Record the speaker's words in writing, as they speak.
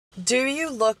Do you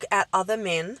look at other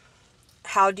men?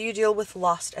 How do you deal with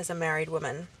lust as a married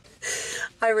woman?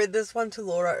 I read this one to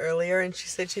Laura earlier and she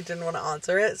said she didn't want to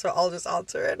answer it, so I'll just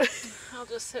answer it. I'll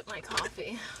just sip my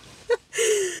coffee.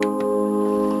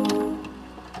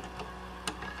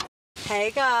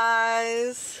 Hey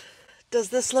guys, does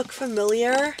this look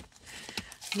familiar?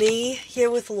 Me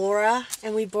here with Laura,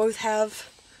 and we both have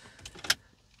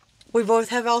our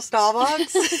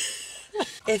Starbucks.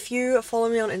 If you follow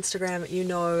me on Instagram, you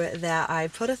know that I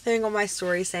put a thing on my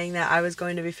story saying that I was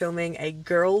going to be filming a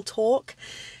girl talk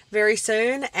very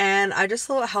soon, and I just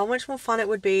thought how much more fun it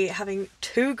would be having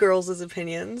two girls'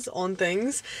 opinions on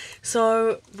things.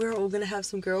 So we're all gonna have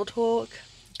some girl talk.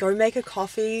 Go make a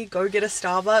coffee, go get a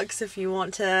Starbucks if you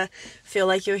want to feel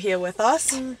like you're here with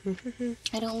us.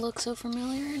 I don't look so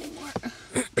familiar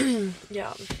anymore.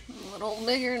 Yeah. I'm a little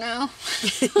bigger now.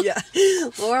 Yeah.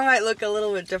 Laura might look a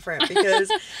little bit different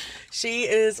because she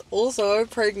is also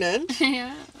pregnant.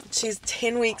 Yeah. She's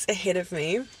 10 weeks ahead of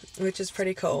me, which is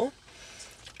pretty cool.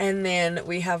 And then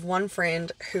we have one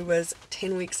friend who was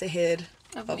 10 weeks ahead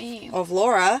of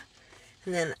Laura.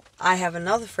 And then I have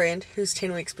another friend who's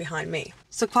 10 weeks behind me.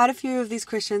 So quite a few of these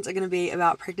questions are going to be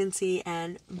about pregnancy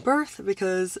and birth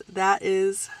because that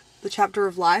is the chapter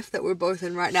of life that we're both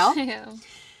in right now. Yeah.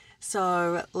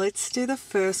 So let's do the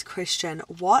first question.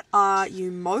 What are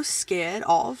you most scared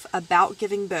of about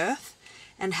giving birth,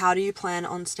 and how do you plan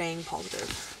on staying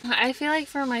positive? I feel like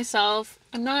for myself,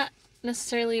 I'm not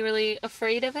necessarily really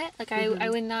afraid of it. Like I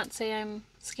would not say I'm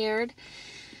scared.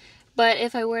 But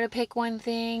if I were to pick one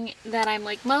thing that I'm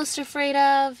like most afraid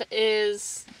of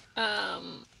is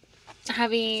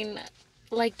having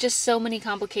like just so many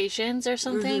complications or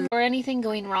something, or anything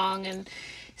going wrong and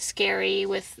scary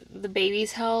with the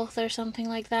baby's health or something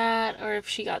like that, or if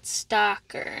she got stuck,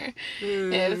 or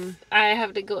if I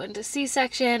have to go into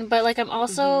C-section. But like I'm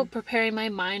also preparing my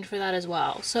mind for that as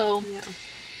well. So Yeah.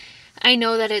 I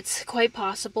know that it's quite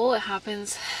possible. It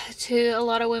happens to a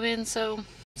lot of women, so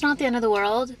it's not the end of the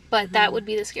world, but that would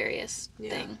be the scariest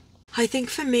thing. I think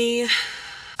for me,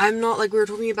 I'm not, like we were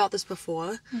talking about this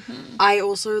before, I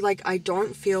also, like, I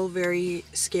don't feel very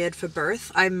scared for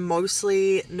birth. I'm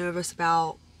mostly nervous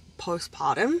about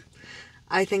postpartum.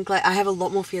 I think, like, I have a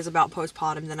lot more fears about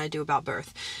postpartum than I do about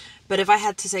birth. But if I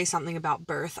had to say something about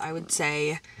birth, I would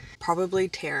say probably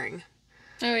tearing.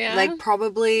 Oh, yeah? Like,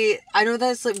 probably, I know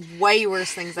there's, like, way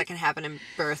worse things that can happen in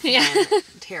birth than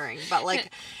tearing. But,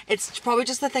 like, it's probably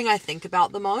just the thing I think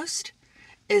about the most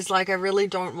is, like, I really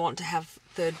don't want to have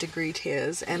third-degree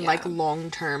tears and, like,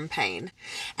 long-term pain.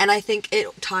 And I think it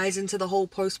ties into the whole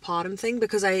postpartum thing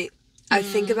because I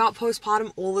think about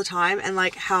postpartum all the time and,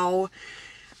 like, how,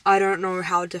 I don't know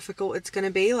how difficult it's going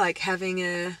to be, like, having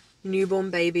a newborn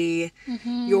baby,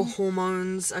 your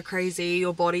hormones are crazy,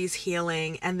 your body's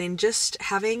healing, and then just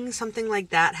having something like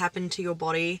that happen to your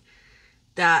body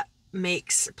that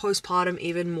makes postpartum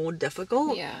even more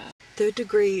difficult. Yeah. Third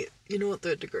degree, you know what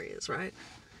third degree is, right?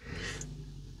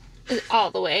 All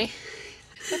the way.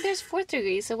 But there's 4th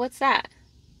degree, so what's that?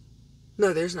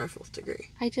 No, there's no 4th degree.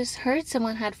 I just heard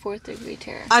someone had 4th degree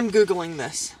tear. I'm Googling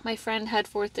this. My friend had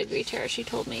 4th degree tear, she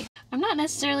told me. I'm not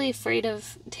necessarily afraid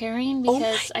of tearing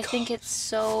because I think it's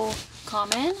so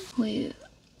common. Wait.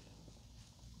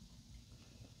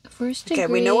 1st degree.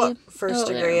 Okay, we know what first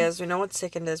degree is, we know what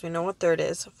second is, we know what third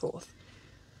is, fourth.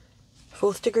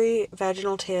 4th degree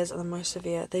vaginal tears are the most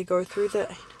severe. They go through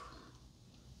the...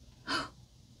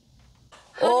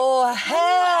 Oh,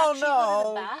 hell no! Go to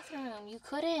the bathroom. You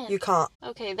couldn't. You can't.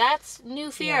 Okay, that's new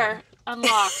fear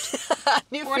unlocked.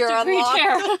 New 4th fear degree unlocked.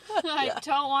 tear. I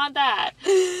don't want that.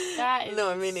 That is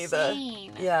No, me neither.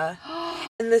 insane. Yeah.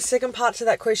 And the second part to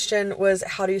that question was,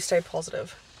 how do you stay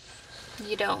positive?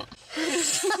 You don't.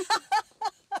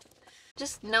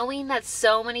 Just knowing that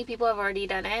so many people have already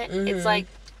done it, it's like,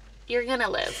 you're gonna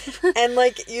live. And,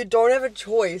 like, you don't have a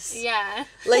choice. Yeah.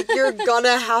 Like, you're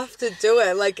gonna have to do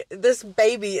it. Like, this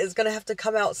baby is gonna have to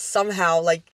come out somehow.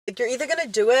 Like, you're either gonna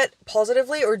do it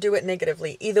positively or do it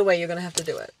negatively. Either way, you're gonna have to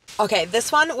do it. Okay,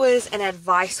 this one was an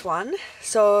advice one.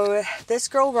 So, this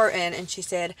girl wrote in and she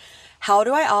said, how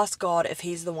do I ask God if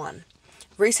he's the one?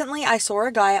 Recently, I saw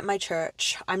a guy at my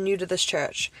church. I'm new to this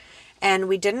church. And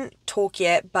we didn't talk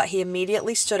yet, but he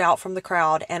immediately stood out from the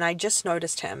crowd and I just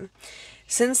noticed him.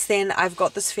 Since then, I've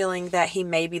got this feeling that he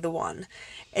may be the one.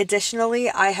 Additionally,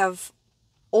 I have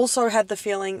also had the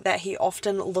feeling that he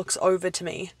often looks over to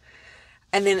me.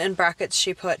 And then in brackets,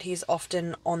 she put, he's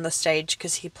often on the stage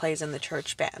because he plays in the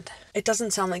church band. It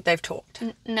doesn't sound like they've talked.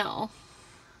 No.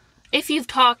 If you've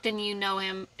talked and you know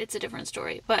him, it's a different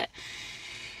story. But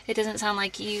it doesn't sound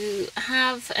like you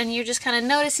have, and you're just kind of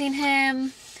noticing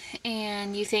him.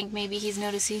 and you think maybe he's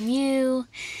noticing you.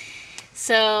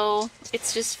 So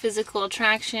it's just physical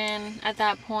attraction at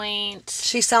that point.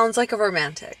 She sounds like a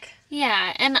romantic.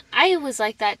 Yeah, and I was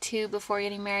like that too before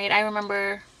getting married. I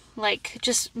remember like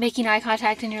just making eye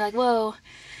contact and you're like, whoa,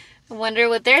 I wonder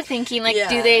what they're thinking. Like,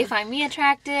 do they find me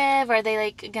attractive? Are they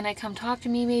like gonna come talk to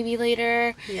me maybe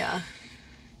later? Yeah.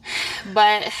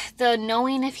 But the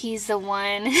knowing if he's the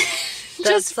one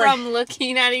just from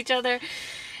looking at each other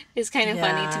is kind of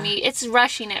funny to me. It's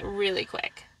rushing it really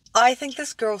quick. I think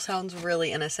this girl sounds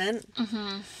really innocent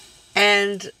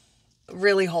and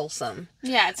really wholesome.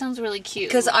 Yeah, it sounds really cute.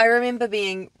 Because I remember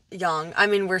being young. I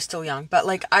mean, we're still young, but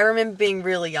like I remember being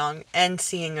really young and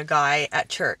seeing a guy at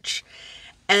church.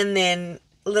 And then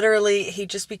literally he'd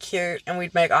just be cute and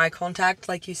we'd make eye contact,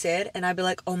 like you said. And I'd be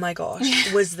like, oh my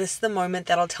gosh, was this the moment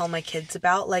that I'll tell my kids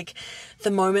about? Like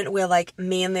the moment where like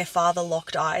me and their father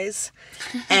locked eyes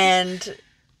and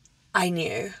I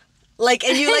knew. Like,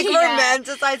 and you like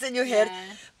romanticize in your head,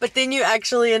 but then you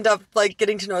actually end up like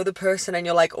getting to know the person and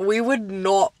you're like, we would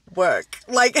not work.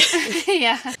 Like,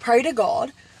 pray to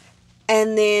God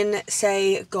and then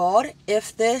say, God,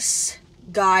 if this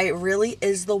guy really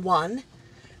is the one,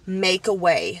 make a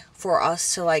way for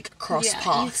us to like cross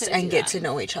paths and get to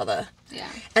know each other. Yeah.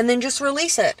 And then just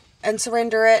release it and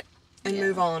surrender it and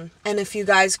move on. And if you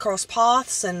guys cross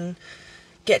paths and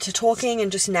get to talking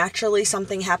and just naturally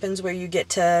something happens where you get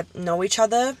to know each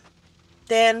other,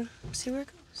 then see where it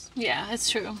goes. Yeah, it's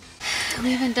true.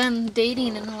 We haven't done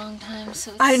dating in a long time,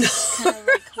 so it's I know. kind of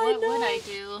like, what would I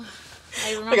do?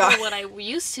 I remember what I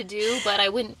used to do, but I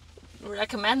wouldn't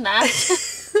recommend that.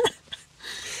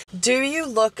 Do you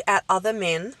look at other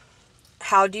men?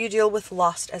 How do you deal with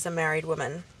lust as a married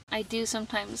woman? I do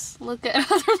sometimes look at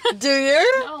other men. Do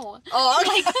you? No. Oh,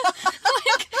 okay.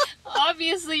 like,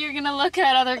 obviously you're gonna look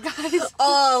at other guys.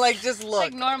 Oh, like just look.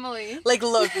 Like normally. Like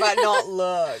look, but not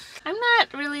look. I'm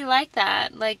not really like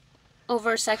that. Like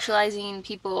over-sexualizing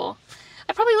people.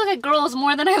 I probably look at girls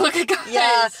more than I look at guys.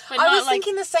 Yeah, but I was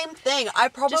thinking the same thing. I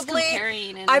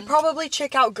probably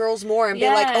check out girls more and be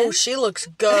like, oh, she looks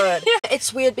good.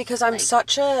 It's weird because I'm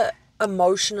such a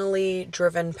emotionally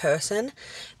driven person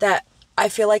that I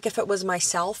feel like if it was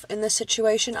myself in this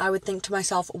situation, I would think to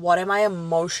myself, what am I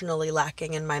emotionally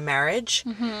lacking in my marriage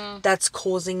that's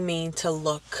causing me to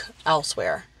look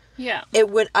elsewhere? Yeah.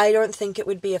 I don't think it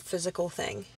would be a physical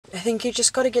thing. I think you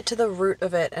just got to get to the root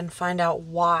of it and find out,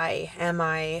 why am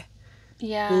I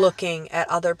looking at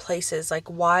other places? Like,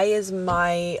 why is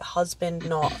my husband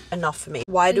not enough for me?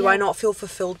 Why do I not feel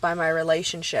fulfilled by my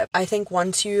relationship? I think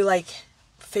once you like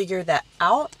figure that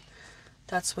out,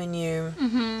 that's when you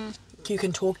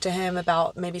can talk to him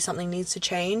about maybe something needs to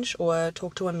change, or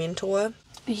talk to a mentor.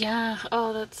 Yeah.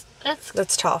 Oh,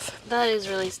 that's tough. That is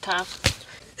really tough.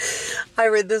 I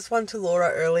read this one to Laura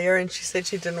earlier and she said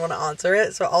she didn't want to answer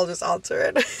it, so I'll just answer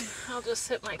it. I'll just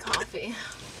sip my coffee.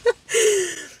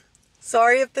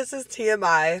 Sorry if this is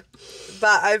TMI,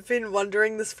 but I've been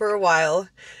wondering this for a while.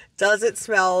 Does it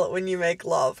smell when you make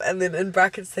love? And then in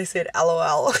brackets they said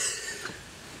LOL.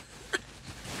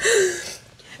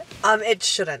 It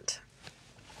shouldn't.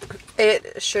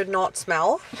 It should not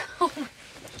smell.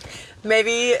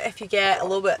 Maybe if you get a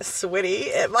little bit sweaty,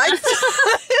 it might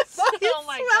oh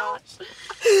my gosh.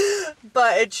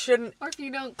 But it shouldn't. Or if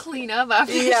you don't clean up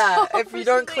after if you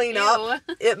don't clean up,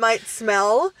 it might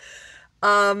smell.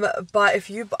 But if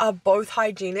you are both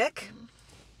hygienic,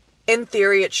 in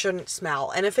theory it shouldn't smell.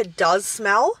 And if it does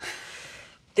smell,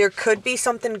 there could be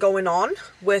something going on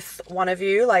with one of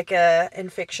you, like a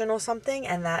infection or something,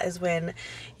 and that is when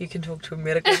you can talk to a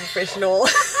medical professional.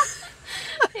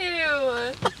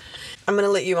 Ew. I'm going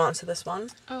to let you answer this one.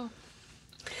 Oh.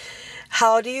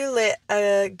 How do you let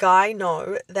a guy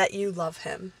know that you love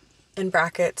him? In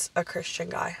brackets, a Christian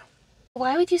guy.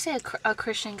 Why would you say a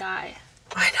Christian guy?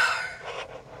 I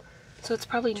know. So it's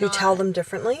probably Do you tell them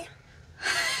differently?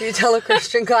 Do you tell a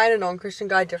Christian guy and a non-Christian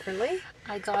guy differently?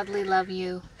 I godly love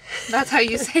you. That's how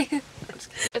you say it.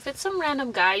 If it's some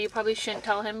random guy, you probably shouldn't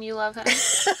tell him you love him.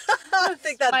 I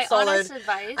think that's my solid. honest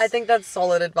advice. I think that's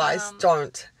solid advice.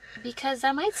 Don't. Because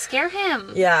that might scare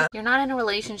him. Yeah. You're not in a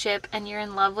relationship and you're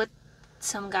in love with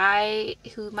some guy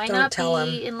who might not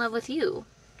be in love with you.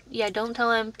 Yeah, don't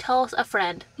tell him. Tell a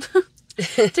friend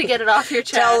to get it off your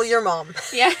chest. Tell your mom.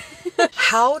 Yeah.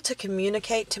 How to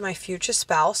communicate to my future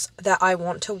spouse that I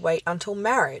want to wait until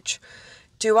marriage.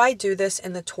 Do I do this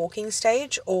in the talking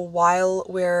stage or while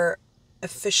we're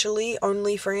officially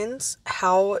only friends?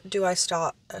 How do I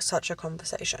start such a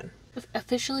conversation?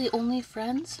 Officially only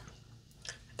friends?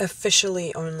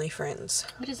 Officially only friends.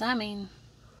 What does that mean?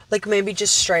 Like maybe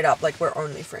just straight up, like we're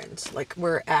only friends. Like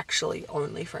we're actually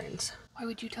only friends. Why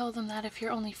would you tell them that if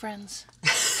you're only friends?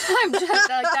 I'm just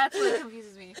like, that's what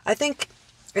confuses me. I think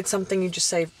it's something you just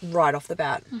say right off the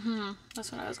bat. Mm-hmm.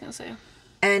 That's what I was gonna say.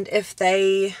 And if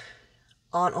they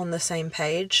aren't on the same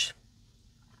page,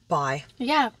 bye.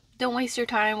 Yeah, don't waste your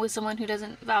time with someone who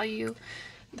doesn't value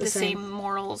the same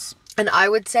morals. And I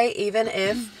would say even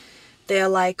if they're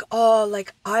like, oh,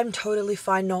 like, I'm totally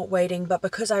fine not waiting, but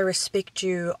because I respect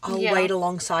you, I'll wait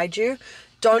alongside you.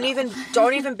 Don't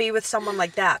even be with someone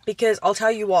like that, because I'll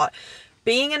tell you what,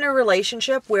 being in a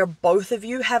relationship where both of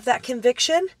you have that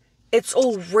conviction, it's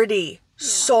already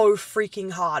so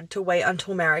freaking hard to wait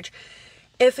until marriage.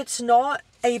 If it's not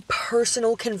a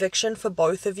personal conviction for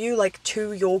both of you, like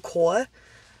to your core,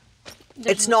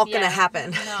 it's not going to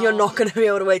happen. No. You're not going to be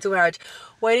able to wait till marriage.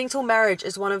 Waiting till marriage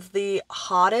is one of the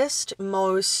hardest,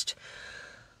 most,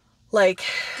 like...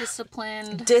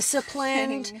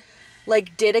 Disciplined,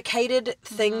 like, dedicated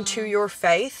thing to your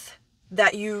faith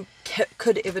that you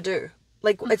could ever do.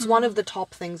 Like, it's one of the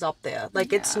top things up there.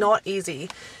 Like, it's not easy.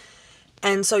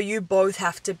 And so you both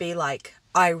have to be like,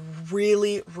 I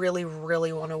really, really,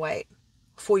 really want to wait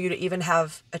for you to even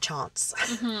have a chance.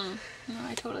 No,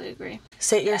 I totally agree.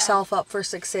 Set yourself up for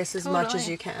success as much as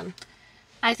you can.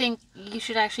 I think you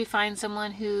should actually find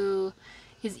someone who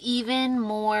is even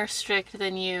more strict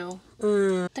than you.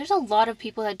 There's a lot of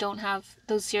people that don't have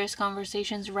those serious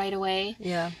conversations right away.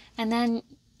 Yeah. And then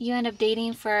you end up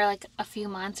dating for like a few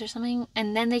months or something,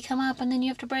 and then they come up and then you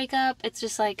have to break up. It's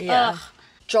just like, ugh.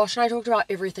 Josh and I talked about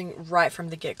everything right from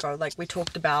the get-go. Like, we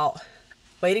talked about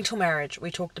waiting till marriage.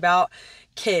 We talked about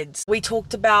kids. We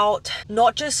talked about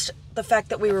not just the fact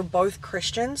that we were both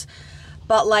Christians,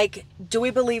 but like, do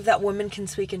we believe that women can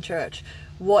speak in church?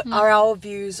 What are our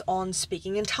views on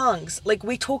speaking in tongues? Like,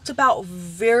 we talked about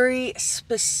very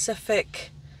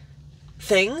specific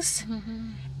things,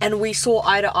 and we saw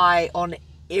eye to eye on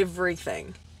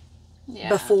everything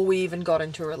before we even got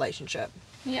into a relationship.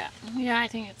 Yeah, I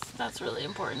think that's really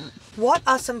important. What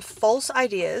are some false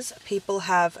ideas people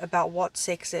have about what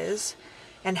sex is,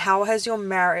 and how has your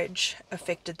marriage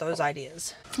affected those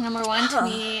ideas? Number one to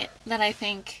me that I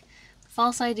think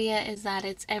false idea is that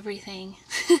it's everything.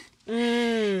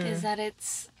 Is that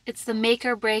it's the make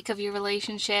or break of your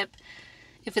relationship.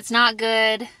 If it's not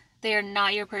good, they are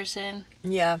not your person.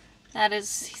 Yeah. That is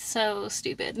so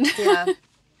stupid. Yeah.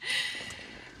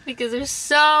 Because there's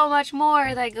so much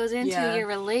more that goes into your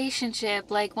relationship.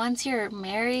 Like, once you're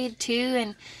married too,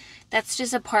 and that's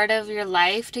just a part of your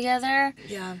life together.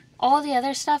 Yeah. All the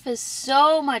other stuff is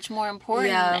so much more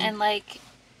important. Yeah. And like,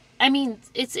 I mean,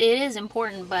 it is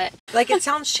important, but... Like, it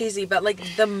sounds cheesy, but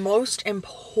like, the most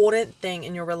important thing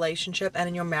in your relationship and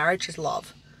in your marriage is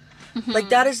love. Like,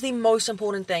 that is the most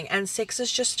important thing. And sex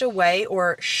is just a way,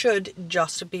 or should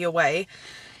just be a way,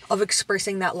 of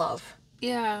expressing that love.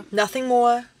 Yeah. Nothing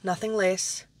more, nothing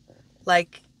less.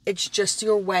 Like, it's just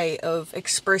your way of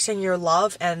expressing your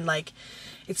love, and like,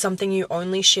 it's something you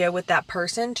only share with that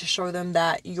person to show them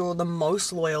that you're the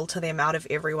most loyal to them out of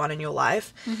everyone in your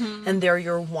life, and they're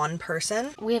your one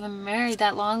person. We haven't been married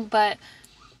that long, but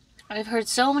I've heard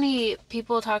so many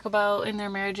people talk about in their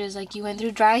marriages, like, you went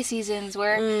through dry seasons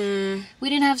where we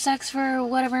didn't have sex for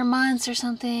whatever months or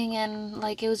something, and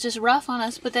like, it was just rough on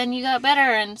us, but then you got better.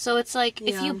 And so it's like,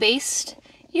 if you based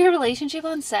your relationship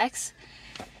on sex,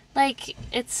 like,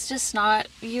 it's just not,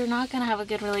 you're not gonna have a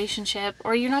good relationship,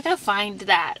 or you're not gonna find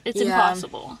that. It's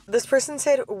impossible. This person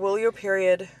said, will your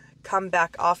period come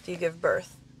back after you give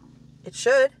birth? It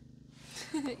should.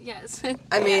 Yes.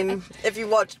 I mean, if you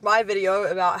watched my video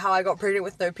about how I got pregnant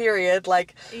with no period,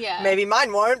 like, maybe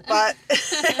mine won't, but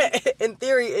in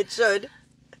theory it should.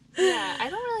 Yeah, I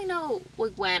don't really know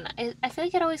when. I feel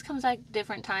like it always comes at a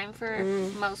different time for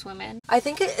most women. I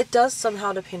think it does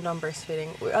somehow depend on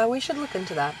breastfeeding. We should look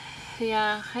into that.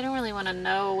 Yeah, I don't really want to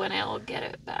know when I'll get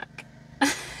it back. I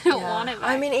don't want it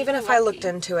back. I mean, even if I looked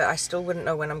into it, I still wouldn't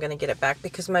know when I'm going to get it back,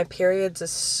 because my periods are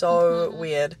so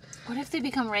weird. What if they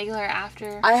become regular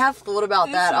after? I have thought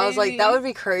about that. I was like, that would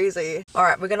be crazy. All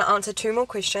right, we're going to answer 2 more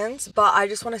questions, but I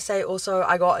just want to say also,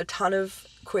 I got a ton of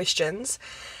questions.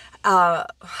 Oh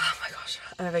my gosh,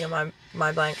 I'm having a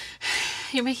mind blank.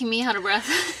 You're making me out of breath.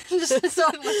 Was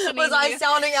I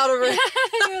sounding out of breath?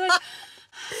 You're like...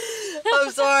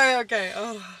 I'm sorry. Okay.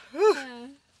 Oh. Yeah.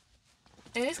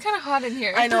 It is kind of hot in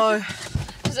here. I know.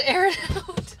 Just air it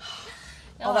out.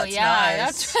 Oh, that's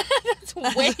nice.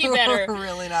 That's way better.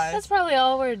 Really nice. That's probably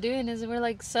all we're doing, is we're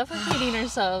like suffocating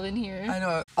ourselves in here. I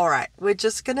know. All right, we're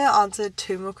just gonna answer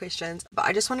 2 more questions, but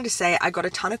I just wanted to say I got a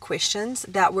ton of questions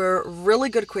that were really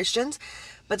good questions,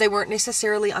 but they weren't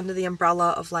necessarily under the umbrella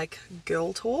of like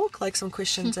girl talk. Like, some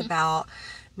questions about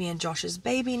me and Josh's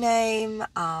baby name,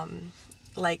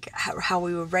 like how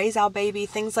we would raise our baby,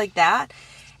 things like that.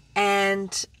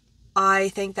 And I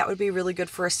think that would be really good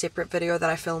for a separate video that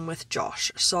I film with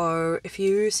Josh. So if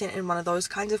you sent in one of those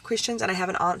kinds of questions and I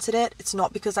haven't answered it, it's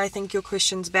not because I think your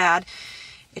question's bad.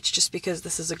 It's just because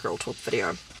this is a girl talk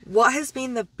video. What has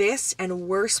been the best and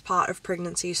worst part of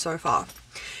pregnancy so far?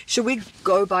 Should we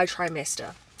go by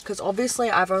trimester? Because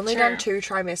obviously I've only done 2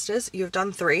 trimesters. You've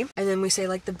done 3. And then we say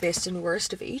like the best and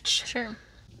worst of each. Sure.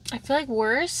 I feel like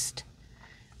worst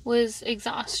was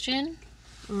exhaustion.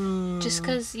 Just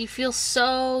because you feel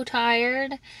so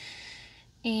tired.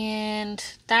 And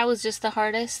that was just the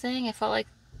hardest thing. I felt like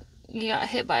you got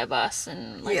hit by a bus.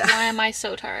 And like, why am I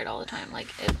so tired all the time? Like,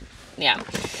 yeah.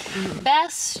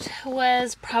 Best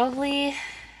was probably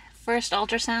first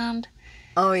ultrasound.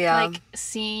 Oh, yeah. Like,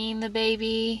 seeing the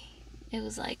baby. It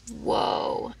was like,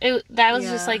 whoa. That was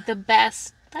just like the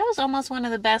best. That was almost one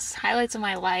of the best highlights of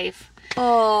my life.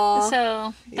 Oh.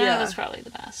 So that was probably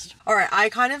the best. All right, I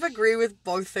kind of agree with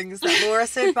both things that Laura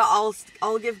said, but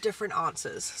I'll give different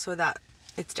answers so that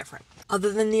it's different.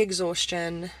 Other than the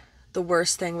exhaustion, the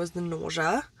worst thing was the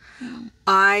nausea.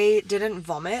 I didn't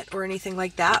vomit or anything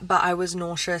like that, but I was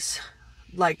nauseous,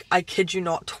 like, I kid you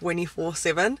not,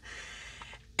 24/7.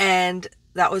 And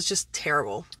that was just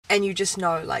terrible. And you just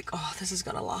know, like, oh, this is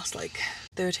gonna last like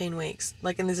 13 weeks.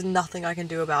 Like, and there's nothing I can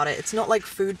do about it. It's not like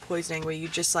food poisoning where you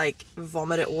just like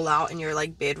vomit it all out and you're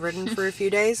like bedridden for a few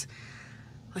days.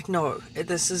 Like, no,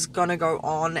 this is gonna go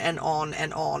on and on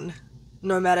and on.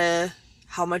 No matter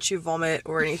how much you vomit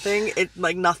or anything, it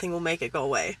like nothing will make it go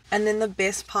away. And then the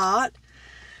best part,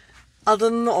 other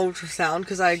than the ultrasound,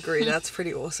 because I agree that's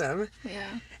pretty awesome,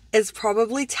 is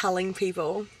probably telling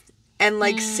people and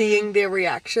like seeing their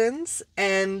reactions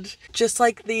and just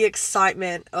like the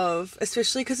excitement of,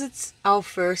 especially because it's our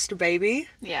first baby,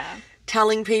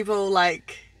 telling people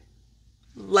like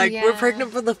we're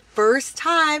pregnant for the first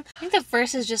time. I think the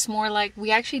first is just more like,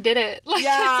 we actually did it. Like, it's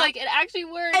like, it actually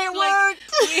worked. It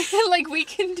worked. Like, we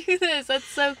can do this. That's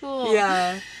so cool.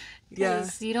 Yeah.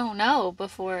 Because you don't know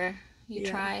before you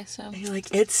try, so. And you're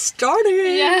like, it's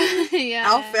starting.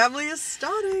 Yeah. Our family is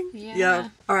starting. Yeah.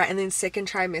 All right, and then second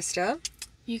trimester.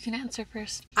 You can answer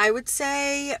first. I would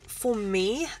say, for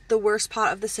me, the worst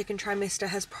part of the second trimester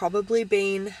has probably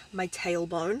been my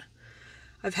tailbone.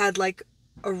 I've had like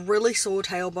a really sore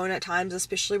tailbone at times,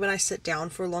 especially when I sit down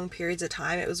for long periods of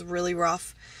time. It was really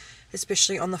rough,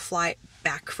 especially on the flight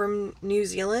back from New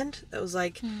Zealand. It was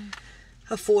like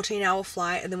a 14-hour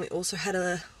flight, and then we also had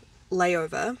a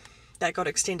layover that got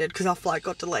extended because our flight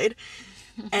got delayed.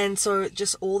 And so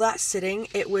just all that sitting,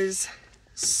 it was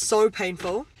so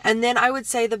painful. And then I would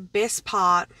say the best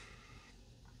part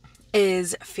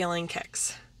is feeling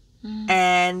kicks.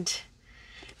 And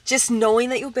just knowing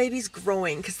that your baby's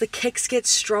growing, because the kicks get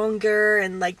stronger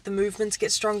and like the movements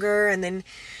get stronger, and then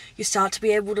you start to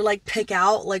be able to like pick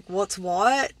out like what's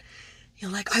what. You're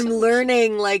like, I'm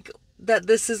learning like that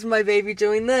this is my baby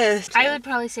doing this. I would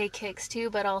probably say kicks too,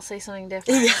 but I'll say something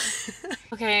different.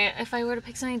 Okay, if I were to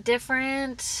pick something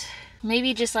different,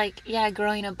 maybe just like,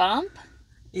 growing a bump.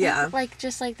 Like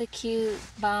just like the cute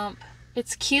bump.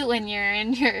 It's cute when you're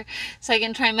in your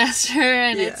second trimester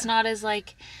and it's not as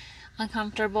like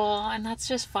uncomfortable, and that's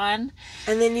just fun.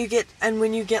 And then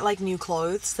when you get like new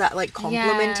clothes that like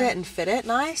complement it and fit it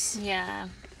nice.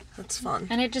 That's fun.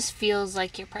 And it just feels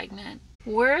like you're pregnant.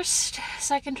 Worst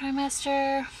second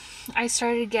trimester, I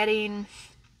started getting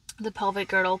the pelvic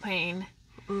girdle pain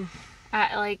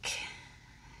at like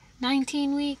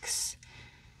 19 weeks.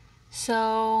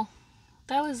 So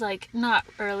that was like not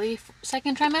early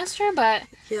second trimester, but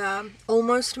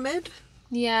almost mid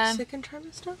second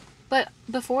trimester. But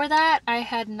before that, I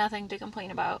had nothing to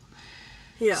complain about.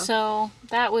 So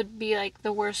that would be like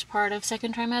the worst part of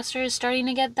second trimester, is starting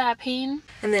to get that pain.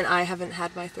 And then I haven't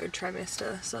had my third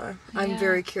trimester, so I'm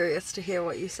very curious to hear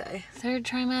what you say. Third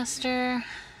trimester.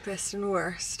 Best and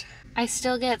worst. I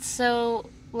still get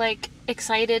so like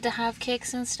excited to have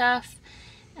kicks and stuff.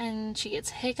 And she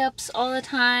gets hiccups all the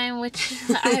time, which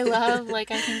I love. Like,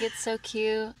 I think it's so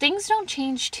cute. Things don't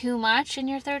change too much in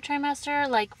your third trimester,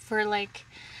 like for like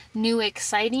new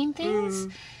exciting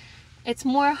things. It's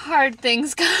more hard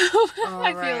things come.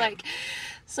 I feel like.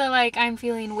 So like, I'm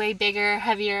feeling way bigger,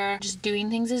 heavier. Just doing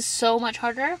things is so much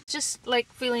harder. Just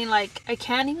like feeling like I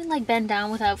can't even like bend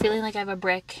down without feeling like I have a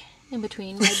brick in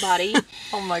between my body.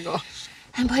 Oh my gosh.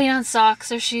 I'm putting on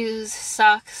socks or shoes,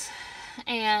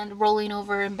 and rolling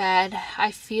over in bed. I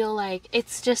feel like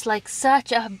it's just like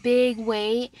such a big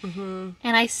weight, and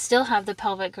I still have the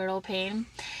pelvic girdle pain.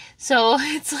 So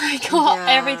it's like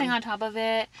everything on top of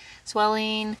it,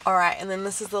 swelling. All right, and then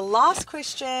this is the last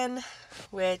question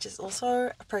which is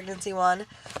also a pregnancy one.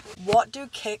 What do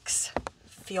kicks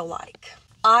feel like?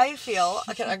 I feel,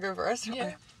 okay, I go first.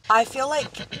 Yeah. I feel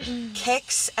like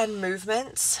kicks and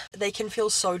movements, they can feel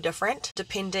so different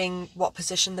depending what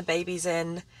position the baby's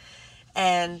in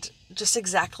and just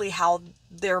exactly how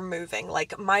they're moving.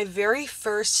 Like my very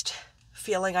first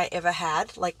feeling I ever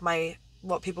had, like my,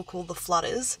 what people call the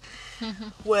flutters,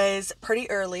 was pretty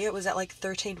early. It was at like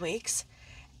 13 weeks.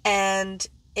 And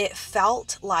it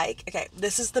felt like, okay,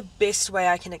 this is the best way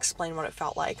I can explain what it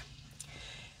felt like.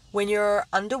 When you're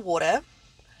underwater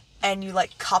and you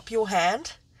like cup your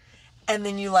hand and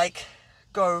then you like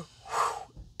go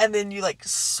and then you like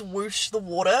swoosh the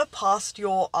water past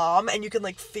your arm and you can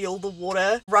like feel the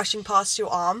water rushing past your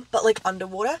arm, but like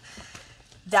underwater.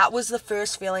 That was the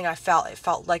first feeling I felt. It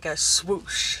felt like a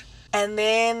swoosh. And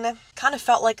then kind of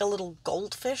felt like a little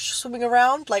goldfish swimming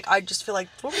around. Like I just feel like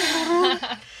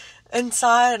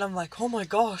inside and I'm like, oh my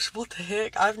gosh, what the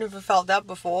heck? I've never felt that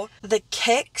before. The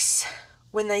kicks,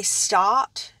 when they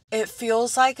start, it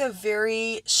feels like a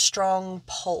very strong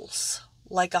pulse,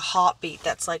 like a heartbeat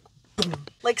that's like boom.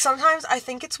 Like sometimes I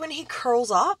think it's when he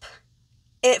curls up,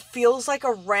 it feels like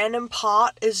a random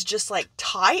part is just like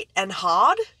tight and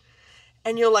hard.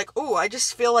 And you're like, oh, I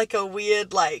just feel like a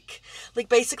weird, like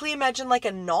basically imagine like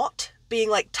a knot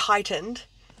being like tightened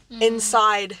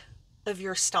inside of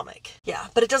your stomach. Yeah,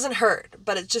 but it doesn't hurt,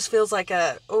 but it just feels like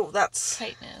a, oh, that's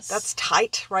Tightness. That's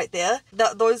tight right there.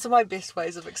 Those are my best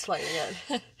ways of explaining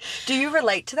it. Do you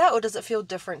relate to that or does it feel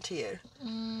different to you?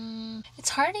 It's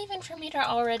hard even for me to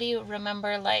already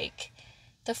remember like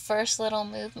the first little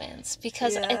movements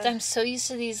because I'm so used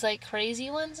to these like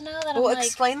crazy ones now that I'm like... Well,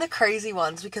 explain the crazy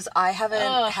ones because I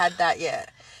haven't had that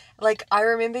yet. Like, I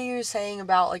remember you saying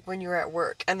about like when you were at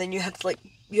work and then you have to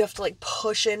like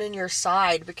push in your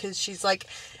side because she's like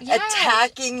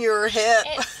attacking your hip.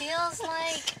 It feels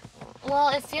like... Well,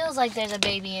 it feels like there's a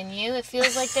baby in you. It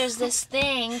feels like there's this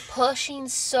thing pushing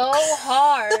so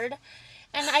hard.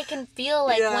 And I can feel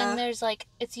like when there's like,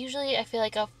 it's usually, I feel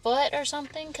like a foot or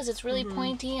something because it's really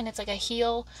pointy and it's like a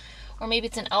heel or maybe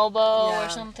it's an elbow or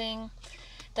something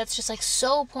that's just like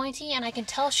so pointy and I can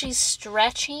tell she's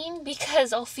stretching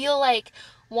because I'll feel like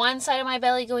one side of my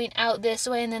belly going out this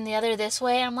way and then the other this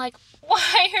way. I'm like,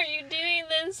 why are you doing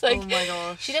this? Like, oh my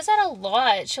gosh. She does that a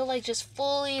lot. She'll like just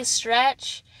fully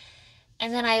stretch.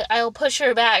 And then I'll push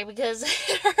her back because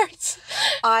it hurts.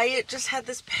 I just had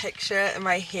this picture in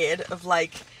my head of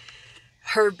like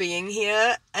her being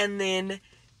here and then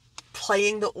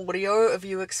playing the audio of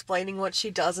you explaining what she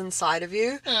does inside of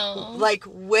you. Oh. Like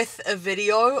with a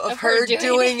video of her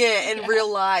doing it in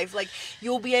real life. Like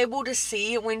you'll be able to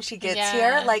see it when she gets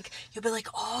here. Like you'll be like,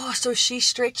 oh, so she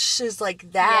stretches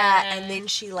like that and then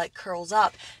she like curls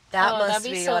up. That must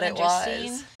be so what it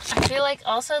was. I feel like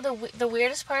also the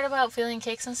weirdest part about feeling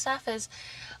kicks and stuff is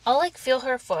I'll like feel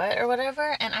her foot or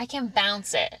whatever and I can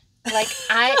bounce it. Like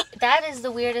that is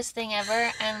the weirdest thing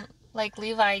ever and like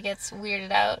Levi gets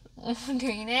weirded out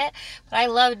doing it, but I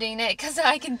love doing it because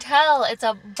I can tell it's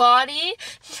a body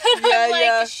that I'm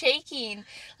like shaking.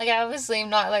 Like obviously I'm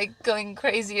not like going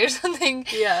crazy or something.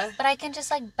 Yeah. But I can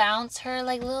just like bounce her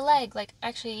like little leg. Like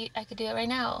actually I could do it right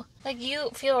now. Like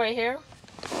you feel right here.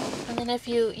 And then if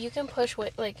you can push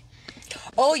with like,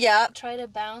 oh yeah, try to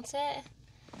bounce it.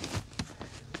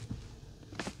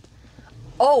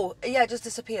 Oh yeah, it just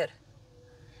disappeared.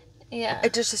 Yeah,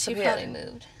 it just disappeared. She probably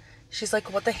moved. She's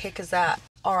like, what the heck is that?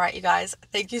 All right, you guys,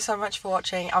 thank you so much for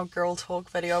watching our girl talk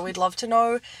video. We'd love to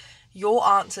know your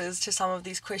answers to some of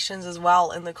these questions as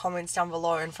well in the comments down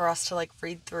below and for us to like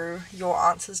read through your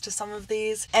answers to some of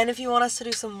these. And if you want us to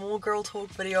do some more girl talk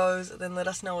videos, then let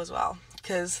us know as well.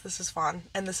 Because this is fun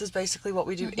and this is basically what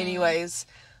we do anyways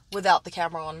without the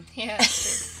camera on. Yeah.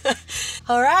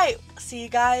 All right, see you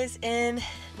guys in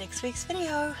next week's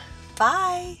video.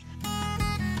 Bye.